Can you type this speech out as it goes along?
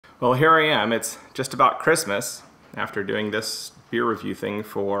Well, here I am. It's just about Christmas after doing this beer review thing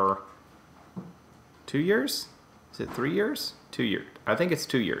for 2 years? Is it 3 years? 2 years. I think it's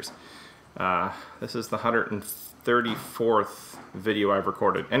 2 years. This is the 134th video I've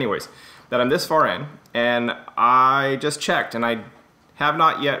recorded. Anyways, that I'm this far in, and I just checked, and I have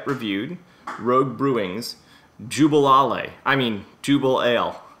not yet reviewed Rogue Brewing's Jubel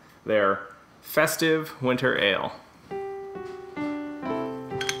Ale, their festive winter ale.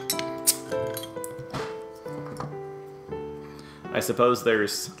 I suppose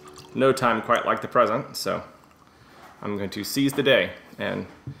there's no time quite like the present, so I'm going to seize the day and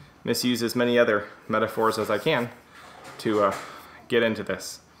misuse as many other metaphors as I can to get into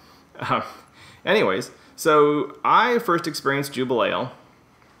this. Anyways, so I first experienced Jubel Ale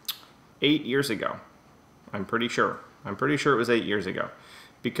 8 years ago. I'm pretty sure it was 8 years ago,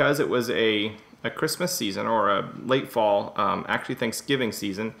 because it was a Christmas season, or a late fall, actually Thanksgiving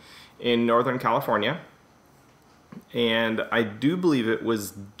season in Northern California. And I do believe it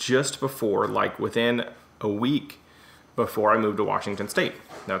was just before, like within a week before I moved to Washington State.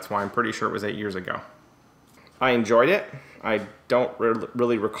 That's why I'm pretty sure it was 8 years ago. I enjoyed it. I don't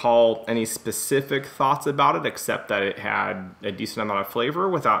really recall any specific thoughts about it, except that it had a decent amount of flavor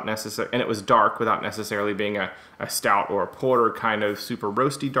without necessarily, and it was dark without necessarily being a stout or a porter kind of super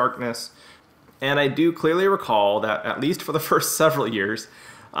roasty darkness. And I do clearly recall that, at least for the first several years,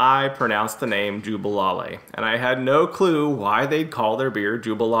 I pronounced the name Jubel Ale, and I had no clue why they'd call their beer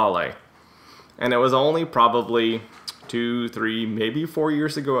Jubel Ale. And it was only probably 2, 3, maybe 4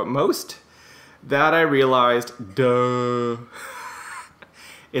 years ago at most that I realized, duh,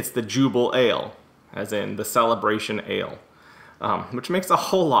 it's the Jubel Ale, as in the celebration ale, which makes a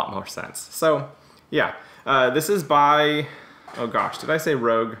whole lot more sense. So, yeah, this is by, oh gosh, did I say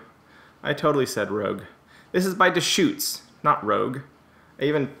Rogue? I totally said Rogue. This is by Deschutes, not Rogue. I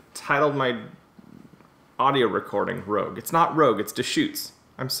even titled my audio recording Rogue. It's not Rogue, it's Deschutes.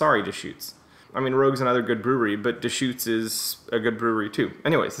 I'm sorry, Deschutes. I mean, Rogue's another good brewery, but Deschutes is a good brewery too.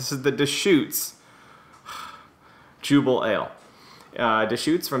 Anyways, this is the Deschutes Jubel Ale.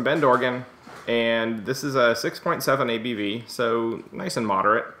 Deschutes from Bend, Oregon, and this is a 6.7 ABV, so nice and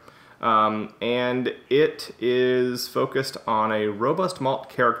moderate. And it is focused on a robust malt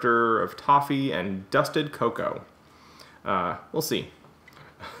character of toffee and dusted cocoa. We'll see.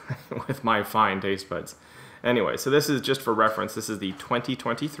 With my fine taste buds. Anyway, so this is just for reference. This is the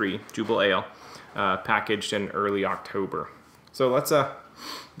 2023 Jubel Ale, packaged in early October. So let's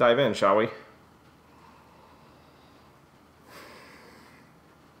dive in, shall we?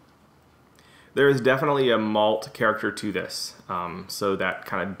 There is definitely a malt character to this. So that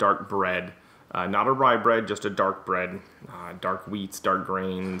kind of dark bread, not a rye bread, just a dark bread, dark wheats, dark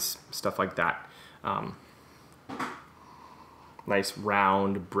grains, stuff like that. Nice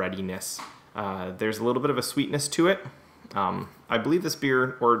round breadiness. There's a little bit of a sweetness to it. I believe this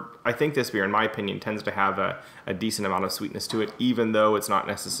beer, or I think this beer, in my opinion, tends to have a decent amount of sweetness to it, even though it's not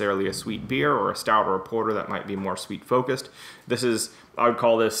necessarily a sweet beer or a stout or a porter that might be more sweet focused. This is, I would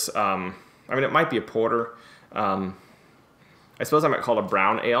call this, I mean, it might be a porter. I suppose I might call it a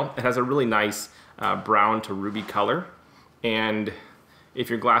brown ale. It has a really nice brown to ruby color, and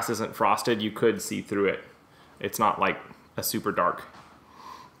if your glass isn't frosted, you could see through it. It's not like a super dark.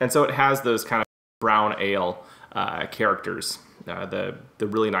 And so it has those kind of brown ale characters, the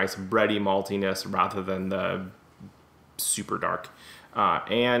really nice bready maltiness rather than the super dark.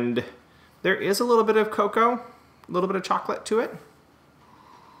 And there is a little bit of cocoa, a little bit of chocolate to it.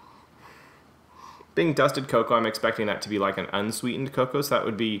 Being dusted cocoa, I'm expecting that to be like an unsweetened cocoa, so that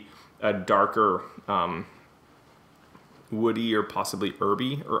would be a darker woody or possibly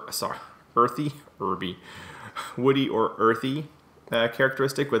earthy, woody or earthy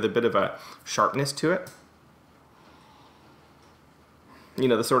characteristic with a bit of a sharpness to it. You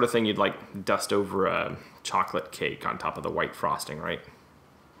know, the sort of thing you'd like dust over a chocolate cake on top of the white frosting, right?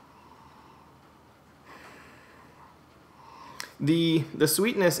 The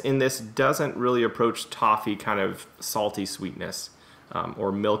sweetness in this doesn't really approach toffee kind of salty sweetness,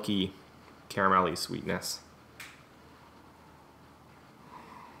 or milky caramelly sweetness.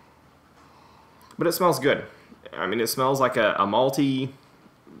 But it smells good. I mean, it smells like a malty,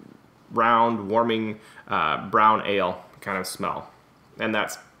 round, warming, brown ale kind of smell. And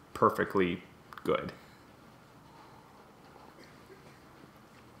that's perfectly good.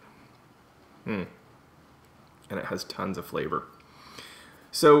 And it has tons of flavor.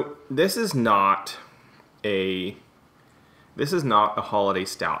 So this is not a holiday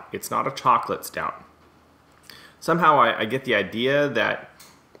stout. It's not a chocolate stout. Somehow I get the idea that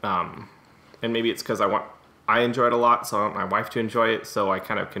and maybe it's because I want I enjoy it a lot, so I want my wife to enjoy it, so I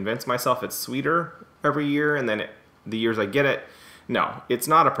kind of convince myself it's sweeter every year, and then the years I get it, no, it's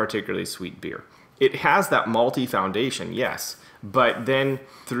not a particularly sweet beer. It has that malty foundation, yes, but then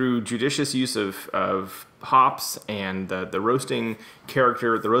through judicious use of hops and the roasted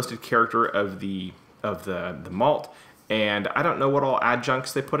character of the malt, and I don't know what all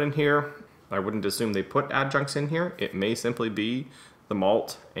adjuncts they put in here. I wouldn't assume they put adjuncts in here. It may simply be the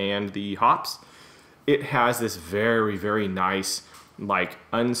malt and the hops. It has this very, very nice, like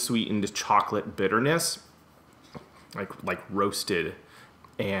unsweetened chocolate bitterness, like roasted,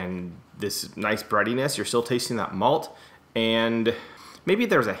 and this nice breadiness. You're still tasting that malt, and maybe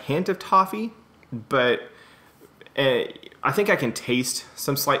there's a hint of toffee, but I think I can taste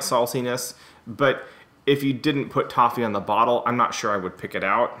some slight saltiness. But if you didn't put toffee on the bottle, I'm not sure I would pick it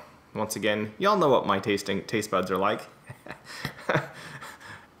out. Once again, y'all know what my taste buds are like.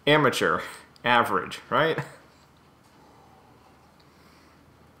 Amateur, average, right?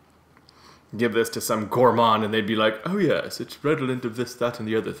 Give this to some gourmand and they'd be like, oh yes, it's redolent of this, that, and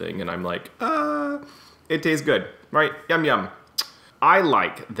the other thing. And I'm like, it tastes good, right? Yum, yum. I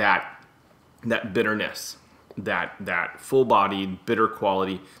like that bitterness, that full-bodied bitter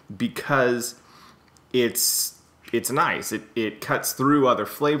quality, because it's nice. It cuts through other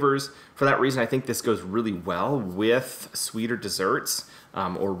flavors. For that reason, I think this goes really well with sweeter desserts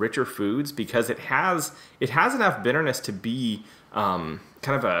or richer foods, because it has enough bitterness to be kind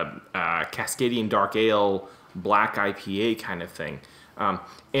of a Cascadian Dark Ale, black IPA kind of thing.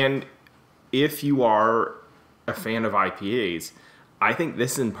 And if you are a fan of IPAs, I think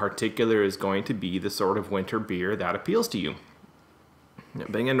this in particular is going to be the sort of winter beer that appeals to you.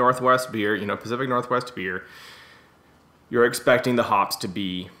 Being a Northwest beer, Pacific Northwest beer, you're expecting the hops to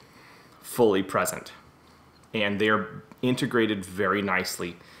be fully present, and they're integrated very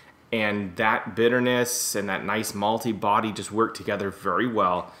nicely, and that bitterness and that nice malty body just work together very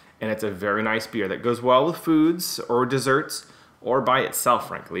well, and it's a very nice beer that goes well with foods or desserts or by itself.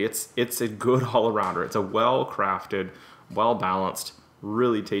 Frankly, it's a good all-arounder. It's a well-crafted, well-balanced,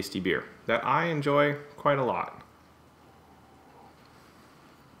 really tasty beer that I enjoy quite a lot.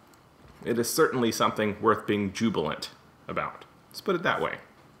 It is certainly something worth being jubilant about. Let's put it that way.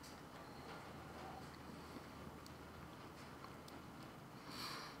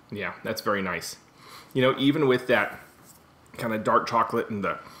 Yeah, that's very nice. Even with that kind of dark chocolate and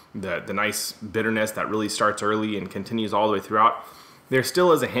the nice bitterness that really starts early and continues all the way throughout, there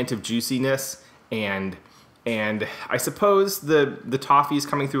still is a hint of juiciness, and I suppose the toffee is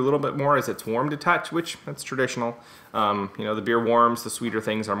coming through a little bit more as it's warmed a touch, which that's traditional. The beer warms, the sweeter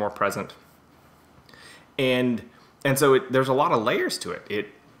things are more present. And so there's a lot of layers to it.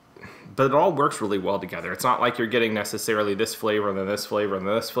 But it all works really well together. It's not like you're getting necessarily this flavor and then this flavor and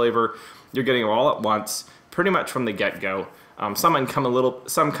then this flavor. You're getting them all at once, pretty much from the get-go. Some come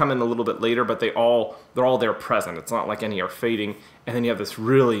in a little bit later, but they're all there present. It's not like any are fading. And then you have this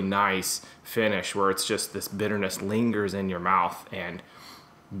really nice finish where it's just this bitterness lingers in your mouth and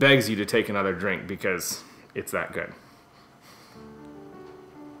begs you to take another drink because it's that good.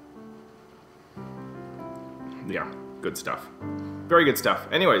 Yeah, good stuff. Very good stuff.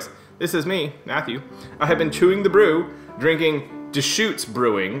 Anyways, this is me, Matthew. I have been chewing the brew, drinking Deschutes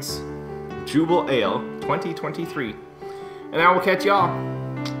Brewing's Jubel Ale 2023. And I will catch y'all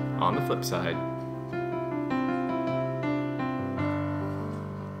on the flip side.